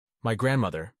My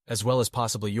grandmother, as well as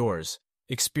possibly yours,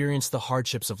 experienced the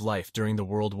hardships of life during the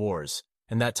World Wars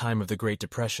and that time of the Great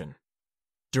Depression.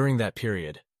 During that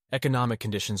period, economic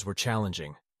conditions were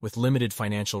challenging, with limited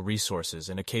financial resources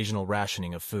and occasional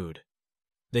rationing of food.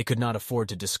 They could not afford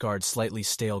to discard slightly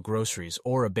stale groceries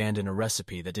or abandon a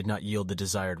recipe that did not yield the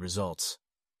desired results.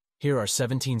 Here are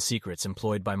 17 secrets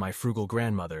employed by my frugal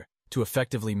grandmother to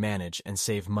effectively manage and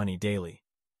save money daily.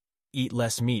 Eat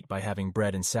less meat by having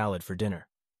bread and salad for dinner.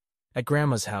 At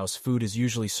Grandma's house, food is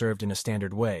usually served in a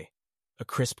standard way: a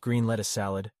crisp green lettuce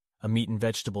salad, a meat and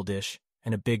vegetable dish,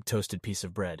 and a big toasted piece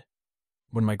of bread.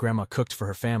 When my grandma cooked for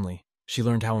her family, she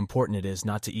learned how important it is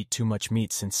not to eat too much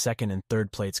meat, since second and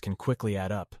third plates can quickly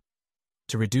add up.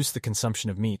 To reduce the consumption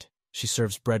of meat, she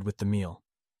serves bread with the meal.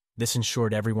 This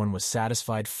ensured everyone was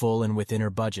satisfied, full, and within her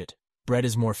budget. Bread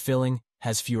is more filling,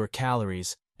 has fewer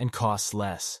calories, and costs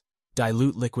less.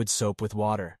 Dilute liquid soap with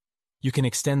water. You can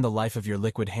extend the life of your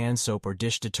liquid hand soap or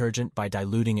dish detergent by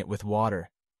diluting it with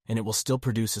water, and it will still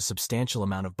produce a substantial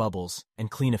amount of bubbles and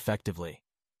clean effectively.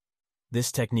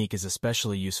 This technique is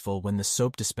especially useful when the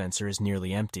soap dispenser is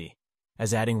nearly empty,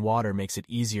 as adding water makes it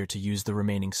easier to use the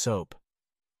remaining soap.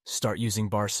 Start using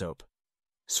bar soap.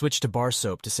 Switch to bar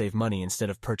soap to save money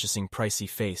instead of purchasing pricey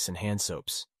face and hand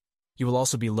soaps. You will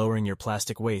also be lowering your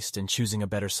plastic waste and choosing a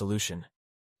better solution.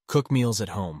 Cook meals at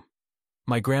home.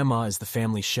 My grandma is the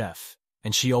family chef,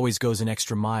 and she always goes an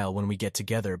extra mile when we get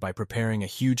together by preparing a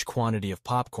huge quantity of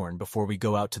popcorn before we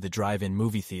go out to the drive-in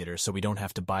movie theater so we don't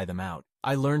have to buy them out.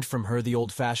 I learned from her the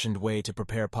old-fashioned way to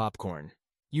prepare popcorn.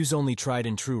 Use only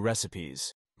tried-and-true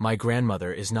recipes. My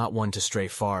grandmother is not one to stray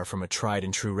far from a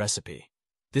tried-and-true recipe.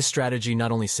 This strategy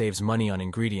not only saves money on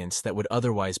ingredients that would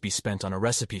otherwise be spent on a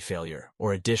recipe failure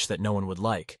or a dish that no one would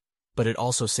like, but it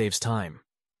also saves time.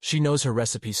 She knows her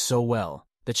recipes so well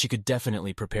that she could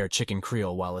definitely prepare chicken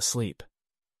Creole while asleep.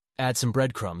 Add some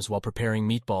breadcrumbs while preparing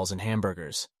meatballs and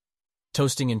hamburgers.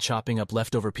 Toasting and chopping up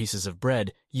leftover pieces of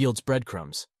bread yields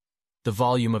breadcrumbs. The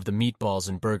volume of the meatballs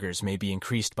and burgers may be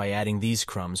increased by adding these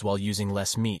crumbs while using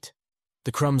less meat.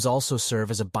 The crumbs also serve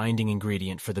as a binding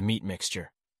ingredient for the meat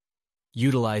mixture.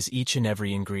 Utilize each and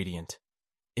every ingredient.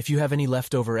 If you have any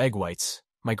leftover egg whites,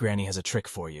 my granny has a trick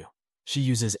for you. She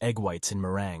uses egg whites in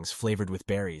meringues flavored with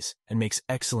berries and makes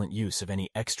excellent use of any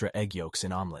extra egg yolks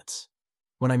in omelets.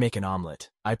 When I make an omelet,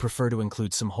 I prefer to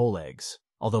include some whole eggs,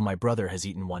 although my brother has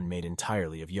eaten one made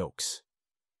entirely of yolks.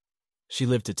 She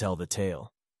lived to tell the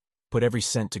tale. Put every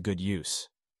cent to good use.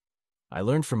 I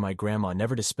learned from my grandma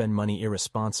never to spend money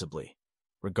irresponsibly,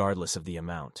 regardless of the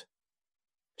amount.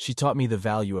 She taught me the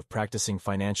value of practicing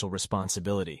financial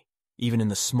responsibility, even in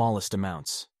the smallest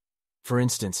amounts. For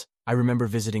instance, I remember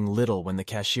visiting Lidl when the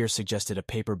cashier suggested a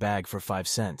paper bag for 5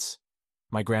 cents.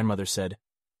 My grandmother said,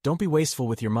 "Don't be wasteful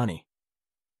with your money."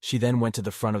 She then went to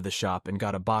the front of the shop and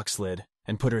got a box lid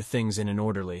and put her things in an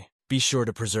orderly. Be sure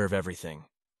to preserve everything.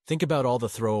 Think about all the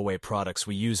throwaway products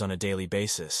we use on a daily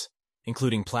basis,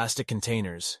 including plastic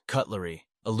containers, cutlery,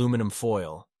 aluminum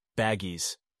foil,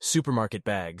 baggies, supermarket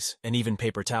bags, and even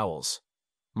paper towels.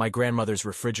 My grandmother's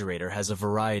refrigerator has a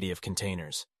variety of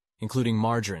containers, including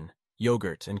margarine,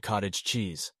 yogurt, and cottage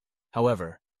cheese.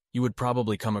 However, you would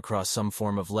probably come across some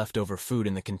form of leftover food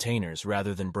in the containers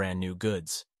rather than brand new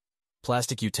goods.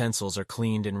 Plastic utensils are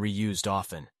cleaned and reused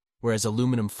often, whereas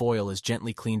aluminum foil is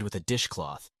gently cleaned with a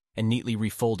dishcloth and neatly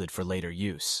refolded for later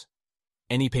use.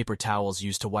 Any paper towels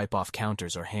used to wipe off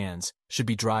counters or hands should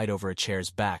be dried over a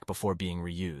chair's back before being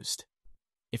reused.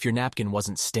 If your napkin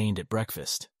wasn't stained at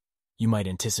breakfast, you might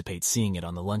anticipate seeing it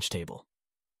on the lunch table.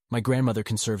 My grandmother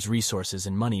conserves resources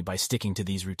and money by sticking to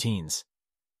these routines.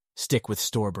 Stick with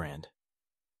store brand.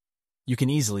 You can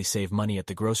easily save money at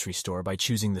the grocery store by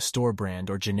choosing the store brand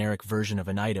or generic version of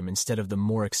an item instead of the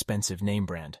more expensive name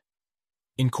brand.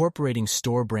 Incorporating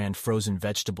store brand frozen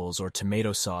vegetables or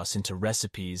tomato sauce into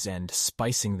recipes and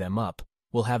spicing them up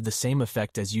will have the same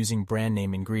effect as using brand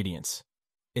name ingredients.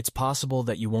 It's possible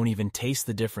that you won't even taste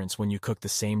the difference when you cook the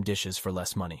same dishes for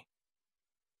less money.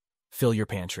 Fill your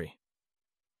pantry.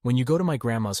 When you go to my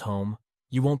grandma's home,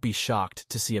 you won't be shocked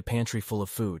to see a pantry full of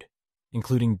food,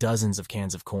 including dozens of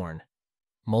cans of corn,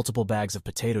 multiple bags of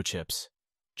potato chips,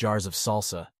 jars of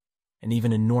salsa, and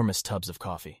even enormous tubs of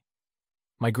coffee.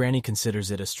 My granny considers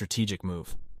it a strategic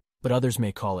move, but others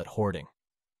may call it hoarding.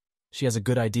 She has a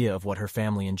good idea of what her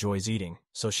family enjoys eating,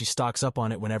 so she stocks up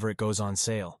on it whenever it goes on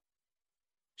sale.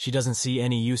 She doesn't see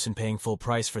any use in paying full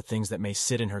price for things that may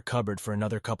sit in her cupboard for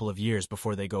another couple of years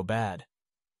before they go bad.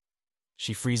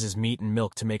 She freezes meat and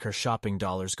milk to make her shopping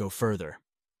dollars go further.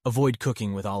 Avoid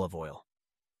cooking with olive oil.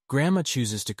 Grandma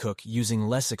chooses to cook using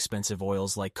less expensive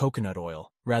oils like coconut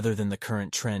oil rather than the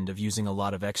current trend of using a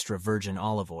lot of extra virgin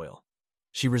olive oil.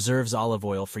 She reserves olive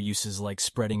oil for uses like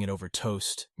spreading it over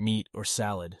toast, meat, or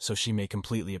salad so she may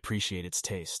completely appreciate its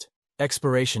taste.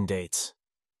 Expiration dates.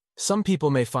 Some people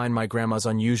may find my grandma's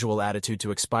unusual attitude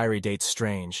to expiry dates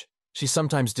strange. She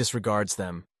sometimes disregards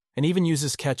them, and even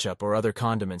uses ketchup or other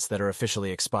condiments that are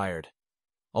officially expired.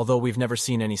 Although we've never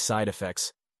seen any side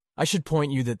effects, I should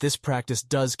point you that this practice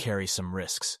does carry some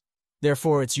risks.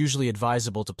 Therefore, it's usually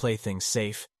advisable to play things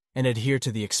safe and adhere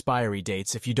to the expiry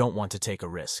dates if you don't want to take a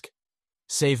risk.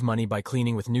 Save money by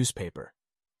cleaning with newspaper.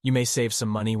 You may save some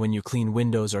money when you clean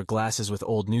windows or glasses with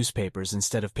old newspapers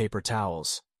instead of paper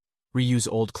towels.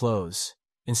 Reuse old clothes.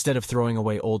 Instead of throwing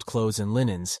away old clothes and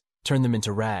linens, turn them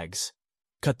into rags.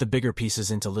 Cut the bigger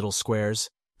pieces into little squares,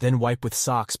 then wipe with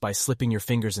socks by slipping your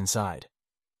fingers inside.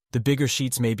 The bigger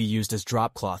sheets may be used as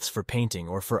drop cloths for painting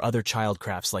or for other child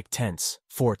crafts like tents,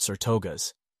 forts, or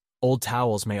togas. Old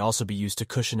towels may also be used to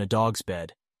cushion a dog's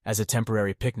bed as a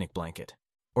temporary picnic blanket,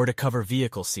 or to cover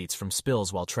vehicle seats from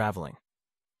spills while traveling.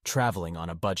 Traveling on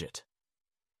a budget.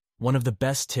 One of the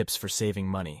best tips for saving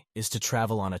money is to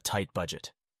travel on a tight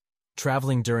budget.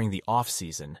 Traveling during the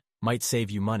off-season might save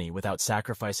you money without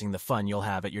sacrificing the fun you'll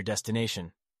have at your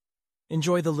destination.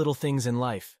 Enjoy the little things in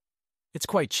life. It's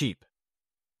quite cheap.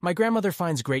 My grandmother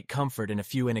finds great comfort in a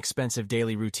few inexpensive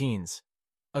daily routines.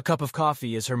 A cup of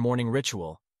coffee is her morning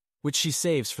ritual, which she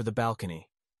saves for the balcony.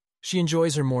 She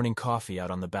enjoys her morning coffee out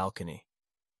on the balcony.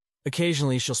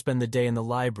 Occasionally, she'll spend the day in the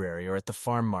library or at the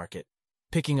farm market,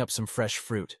 picking up some fresh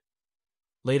fruit.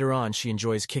 Later on, she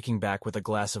enjoys kicking back with a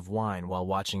glass of wine while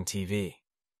watching TV.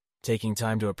 Taking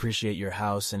time to appreciate your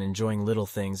house and enjoying little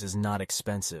things is not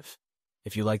expensive.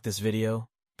 If you like this video,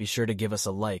 be sure to give us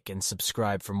a like and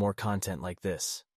subscribe for more content like this.